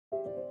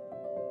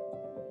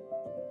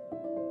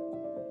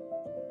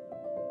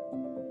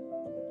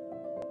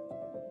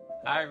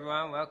Hi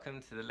everyone, welcome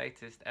to the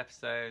latest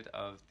episode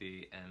of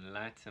the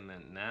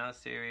Enlightenment Now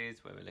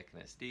series, where we're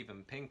looking at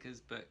Steven Pinker's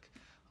book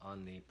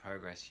on the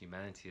progress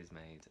humanity has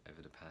made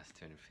over the past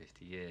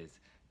 250 years.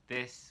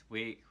 This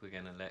week we're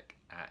going to look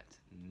at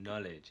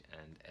knowledge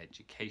and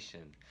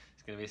education.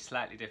 It's going to be a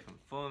slightly different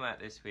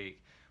format this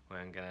week, where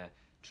I'm going to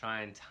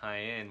try and tie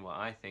in what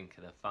I think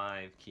are the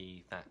 5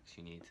 key facts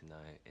you need to know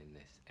in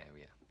this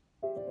area.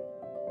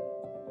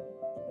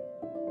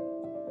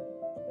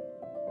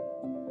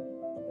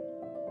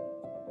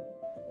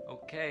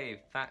 Okay,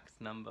 fact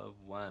number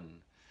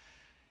 1.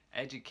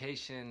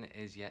 Education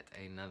is yet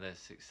another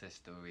success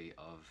story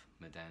of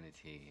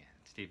modernity.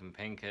 Steven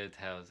Pinker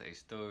tells a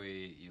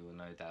story you will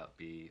no doubt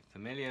be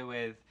familiar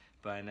with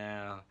by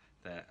now,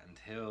 that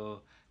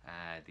until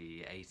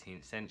the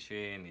 18th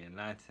century and the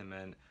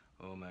Enlightenment,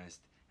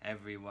 almost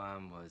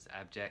everyone was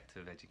abject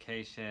of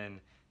education.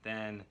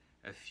 Then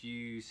a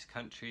few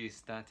countries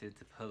started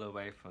to pull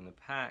away from the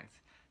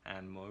pact,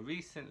 and more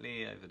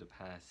recently, over the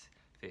past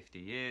 50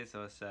 years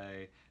or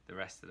so, the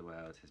rest of the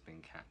world has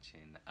been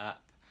catching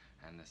up,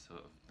 and the sort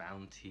of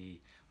bounty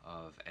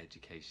of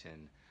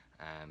education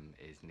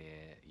is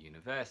near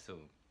universal.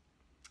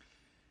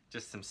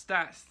 Just some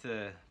stats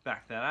to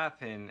back that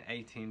up. In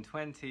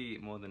 1820,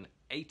 more than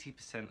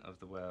 80% of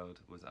the world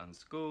was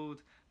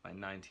unschooled. By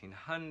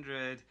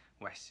 1900,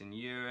 Western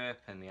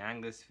Europe and the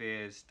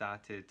Anglospheres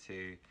started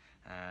to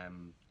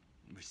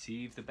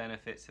receive the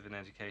benefits of an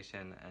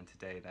education, and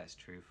today that's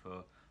true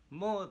for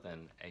more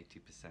than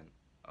 80%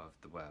 of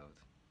the world.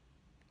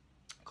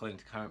 According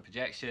to current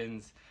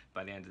projections,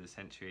 by the end of the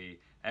century,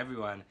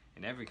 everyone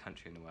in every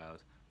country in the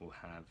world will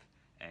have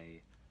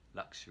a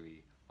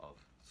luxury of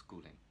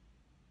schooling.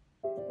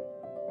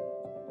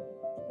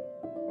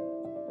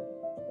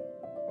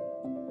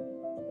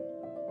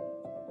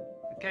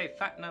 Okay,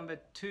 fact number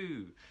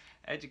 2.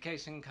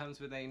 Education comes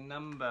with a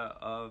number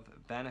of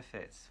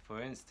benefits.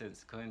 For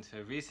instance, according to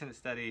a recent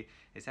study,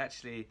 it's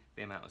actually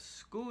the amount of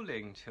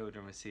schooling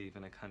children receive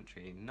in a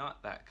country,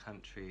 not that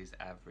country's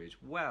average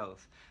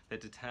wealth,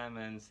 that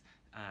determines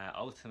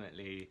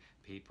ultimately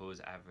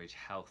people's average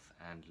health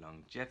and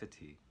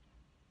longevity.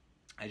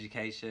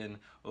 Education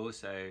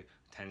also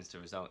tends to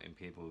result in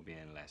people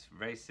being less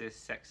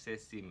racist,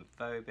 sexist,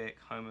 xenophobic,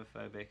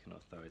 homophobic, and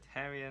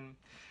authoritarian.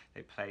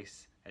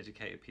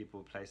 Educated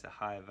people place a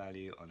higher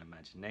value on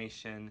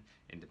imagination,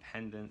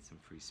 independence,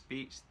 and free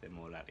speech. They're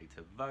more likely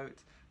to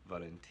vote,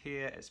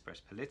 volunteer, express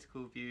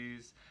political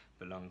views,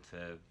 belong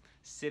to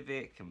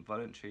civic and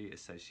voluntary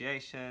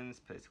associations,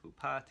 political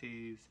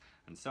parties,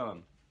 and so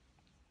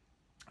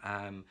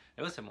on.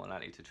 They're also more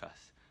likely to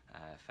trust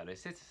fellow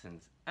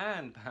citizens,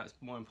 and perhaps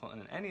more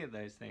important than any of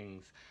those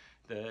things,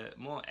 the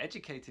more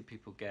educated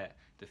people get,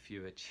 the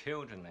fewer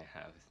children they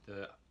have.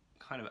 The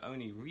kind of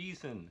only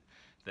reason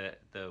that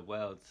the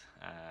world's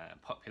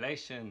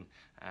population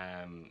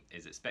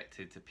is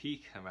expected to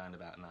peak around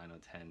about 9 or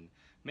 10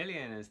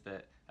 billion is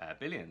that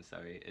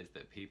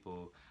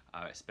people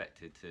are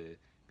expected to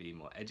be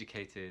more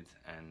educated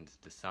and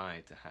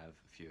decide to have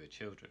fewer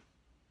children.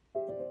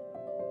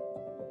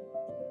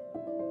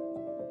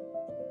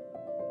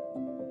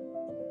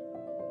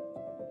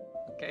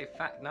 Okay,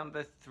 fact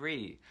number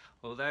 3.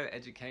 Although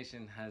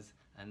education has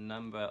a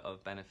number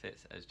of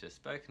benefits as just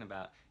spoken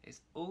about,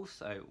 it's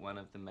also one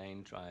of the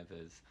main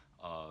drivers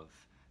of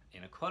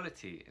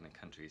inequality in a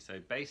country. So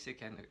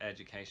basic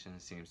education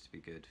seems to be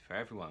good for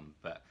everyone,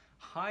 but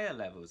higher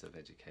levels of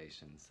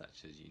education,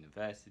 such as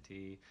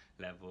university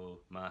level,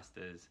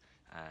 masters,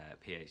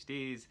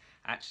 PhDs,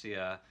 actually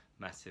are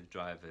massive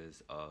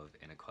drivers of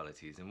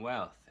inequalities in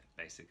wealth.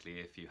 Basically,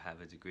 if you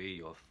have a degree,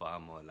 you're far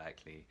more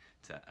likely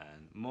to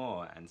earn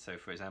more. And so,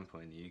 for example,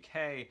 in the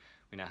UK,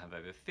 we now have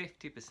over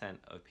 50%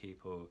 of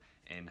people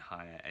in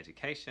higher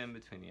education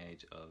between the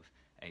age of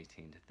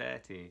 18 to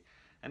 30.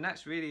 And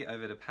that's really,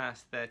 over the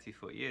past 30,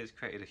 40 years,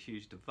 created a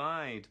huge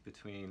divide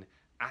between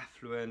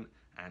affluent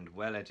and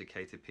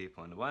well-educated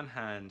people on the one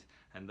hand,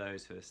 and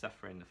those who are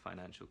suffering the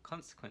financial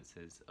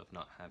consequences of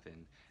not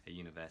having a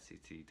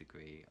university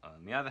degree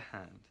on the other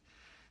hand.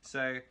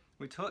 So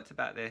we talked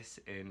about this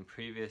in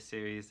previous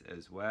series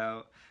as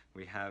well.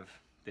 We have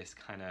this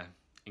kind of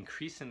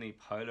increasingly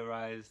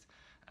polarized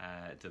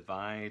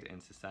divide in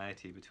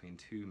society between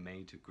two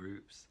major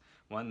groups.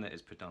 One that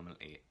is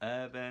predominantly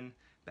urban,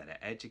 better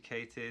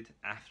educated,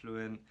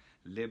 affluent,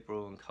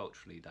 liberal and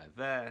culturally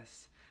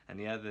diverse, and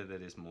the other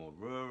that is more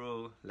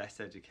rural,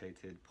 less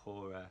educated,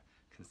 poorer,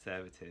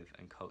 conservative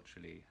and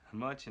culturally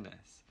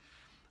homogenous.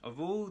 Of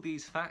all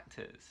these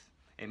factors,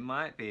 it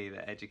might be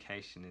that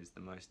education is the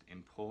most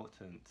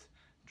important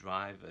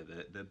driver,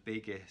 the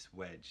biggest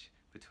wedge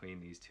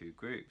between these two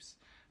groups,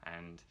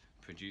 and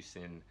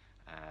producing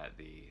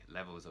the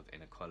levels of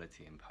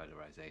inequality and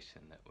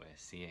polarization that we're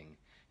seeing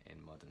in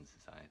modern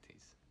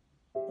societies.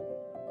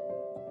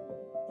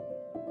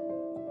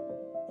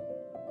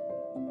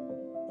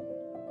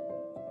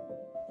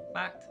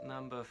 Fact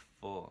number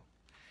 4.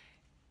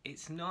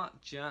 It's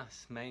not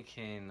just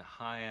making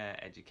higher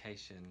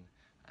education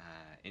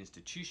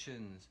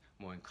institutions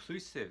more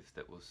inclusive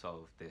that will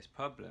solve this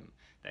problem,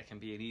 there can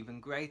be an even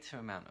greater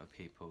amount of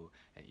people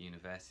at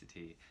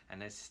university,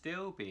 and there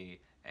still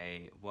be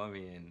a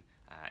worrying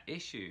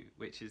issue,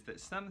 which is that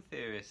some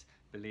theorists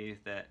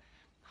believe that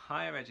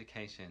higher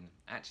education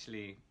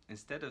actually,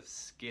 instead of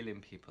skilling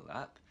people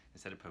up,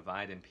 instead of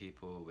providing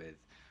people with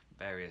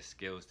various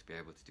skills to be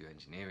able to do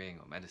engineering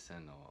or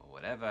medicine or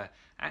whatever,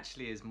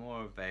 actually is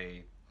more of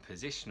a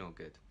positional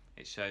good.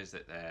 It shows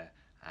that they're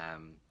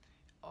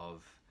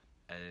of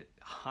a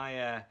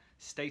higher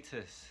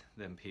status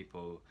than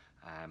people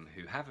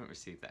who haven't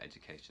received that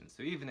education.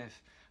 So even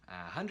if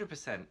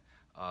 100%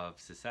 of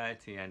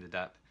society ended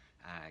up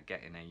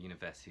getting a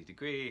university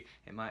degree,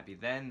 it might be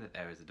then that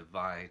there is a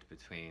divide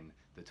between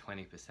the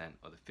 20%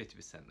 or the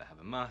 50% that have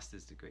a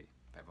master's degree.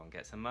 If everyone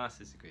gets a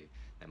master's degree,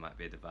 there might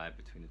be a divide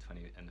between the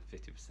 20 and the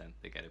 50%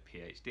 that get a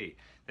PhD.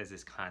 There's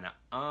this kind of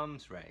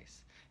arms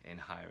race in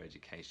higher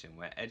education,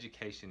 where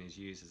education is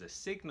used as a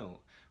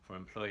signal for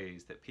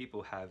employees that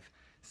people have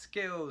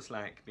skills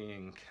like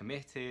being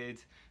committed,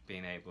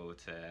 being able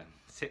to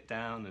sit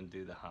down and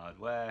do the hard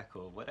work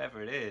or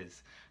whatever it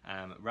is,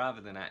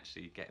 rather than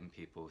actually getting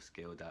people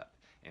skilled up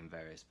in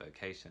various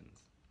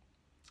vocations.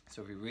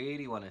 So if we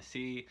really want to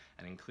see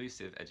an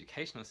inclusive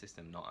educational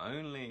system, not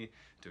only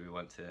do we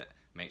want to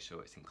make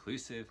sure it's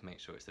inclusive, make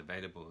sure it's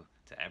available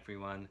to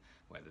everyone,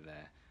 whether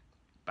their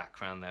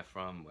background they're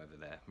from, whether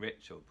they're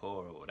rich or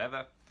poor or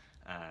whatever,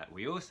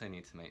 we also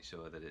need to make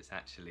sure that it's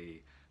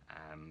actually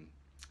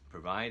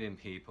providing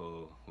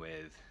people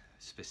with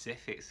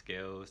specific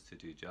skills to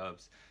do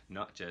jobs,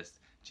 not just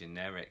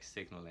generic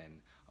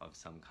signaling of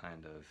some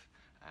kind of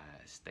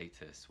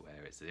status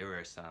where it's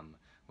zero-sum,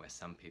 where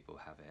some people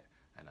have it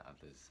and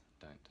others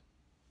don't.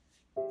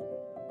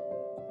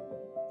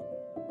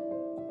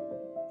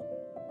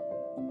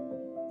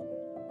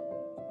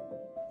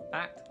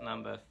 Fact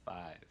number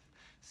 5.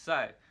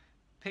 So,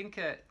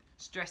 Pinker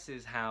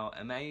stresses how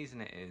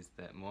amazing it is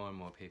that more and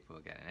more people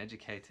are getting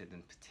educated.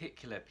 In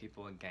particular,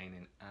 people are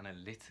gaining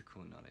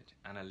analytical knowledge,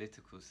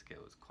 analytical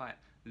skills, quite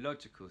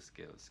logical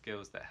skills,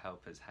 skills that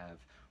help us have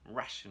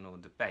rational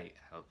debate,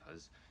 help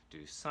us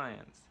do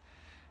science.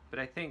 But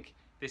I think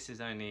this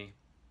is only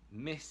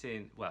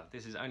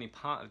this is only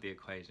part of the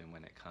equation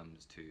when it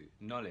comes to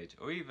knowledge,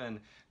 or even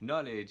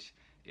knowledge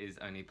is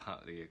only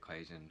part of the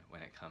equation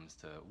when it comes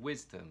to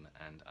wisdom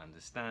and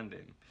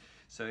understanding.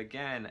 So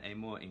again, a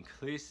more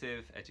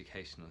inclusive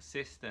educational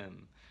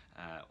system,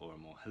 or a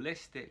more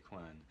holistic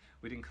one,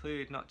 would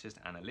include not just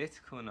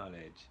analytical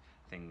knowledge,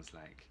 things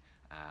like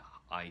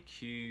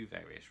IQ,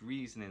 various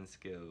reasoning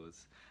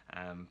skills,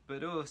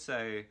 but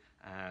also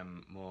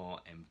more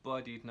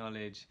embodied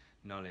knowledge,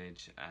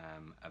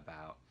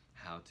 about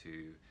how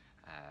to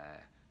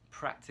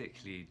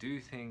practically do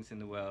things in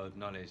the world,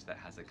 knowledge that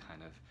has a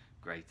kind of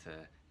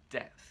greater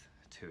depth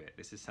to it.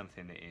 This is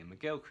something that Ian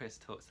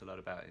McGilchrist talks a lot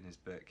about in his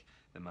book,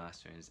 The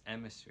Master and His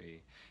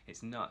Emissary.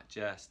 It's not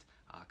just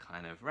our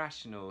kind of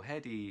rational,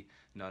 heady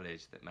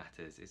knowledge that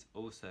matters, it's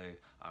also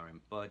our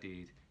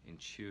embodied,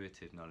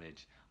 intuitive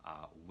knowledge,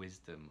 our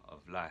wisdom of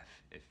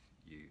life, if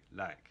you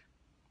like.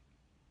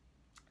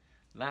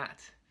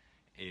 That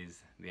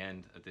is the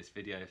end of this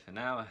video for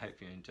now. I hope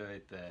you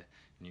enjoyed the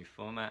new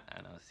format,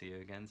 and I'll see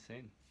you again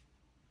soon.